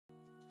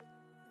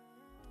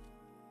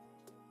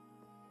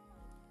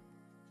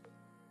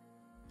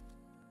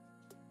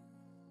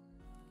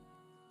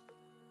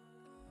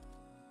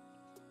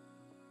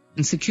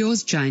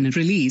secures China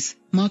release,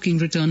 marking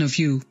return of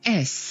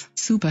U.S.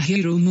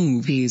 superhero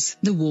movies.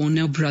 The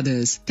Warner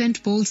Brothers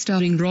tentpole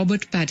starring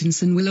Robert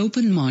Pattinson will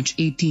open March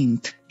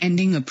 18th,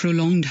 ending a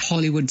prolonged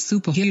Hollywood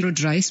superhero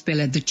dry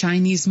spell at the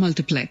Chinese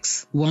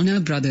multiplex. Warner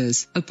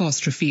Brothers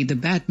The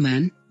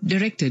Batman,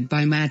 directed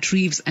by Matt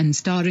Reeves and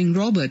starring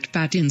Robert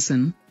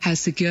Pattinson, has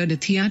secured a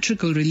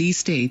theatrical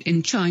release date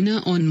in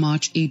China on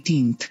March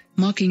 18th,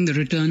 marking the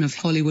return of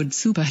Hollywood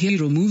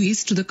superhero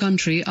movies to the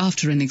country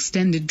after an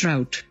extended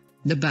drought.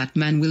 The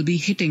Batman will be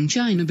hitting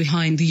China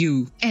behind the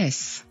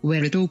US,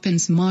 where it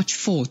opens March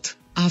 4th,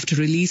 after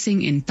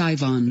releasing in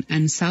Taiwan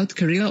and South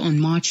Korea on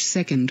March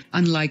 2nd.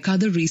 Unlike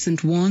other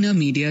recent Warner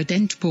Media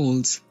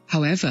tentpoles,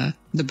 however,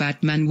 The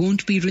Batman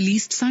won't be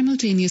released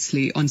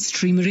simultaneously on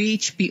streamer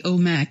HBO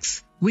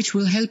Max, which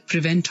will help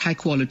prevent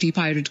high-quality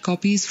pirate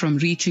copies from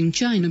reaching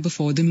China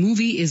before the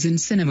movie is in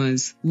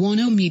cinemas.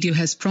 Warner Media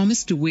has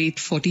promised to wait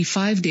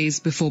 45 days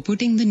before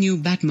putting the new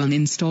Batman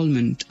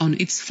installment on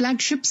its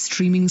flagship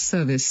streaming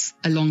service.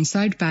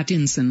 Alongside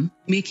Pattinson,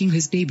 making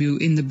his debut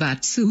in the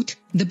Batsuit,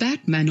 the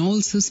Batman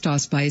also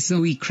stars by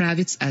Zoe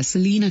Kravitz as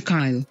Selina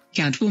Kyle,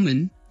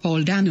 Catwoman,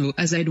 Paul Dano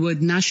as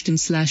Edward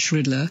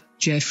Nashton/Riddler,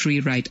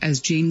 Jeffrey Wright as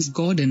James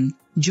Gordon,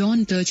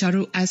 John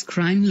Turturro as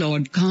crime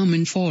lord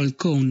Carmine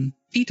Falcone,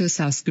 Peter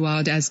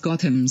Sarsgaard as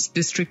Gotham's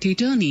district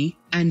attorney,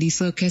 Andy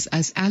Serkis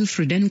as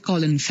Alfred and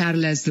Colin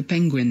Farrell as the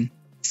Penguin.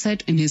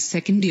 Set in his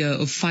second year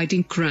of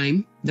fighting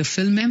crime, the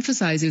film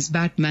emphasizes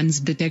Batman's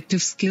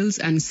detective skills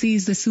and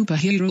sees the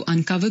superhero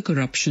uncover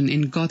corruption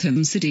in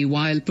Gotham City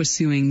while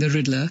pursuing the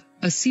Riddler,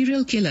 a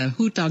serial killer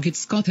who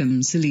targets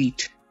Gotham's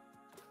elite.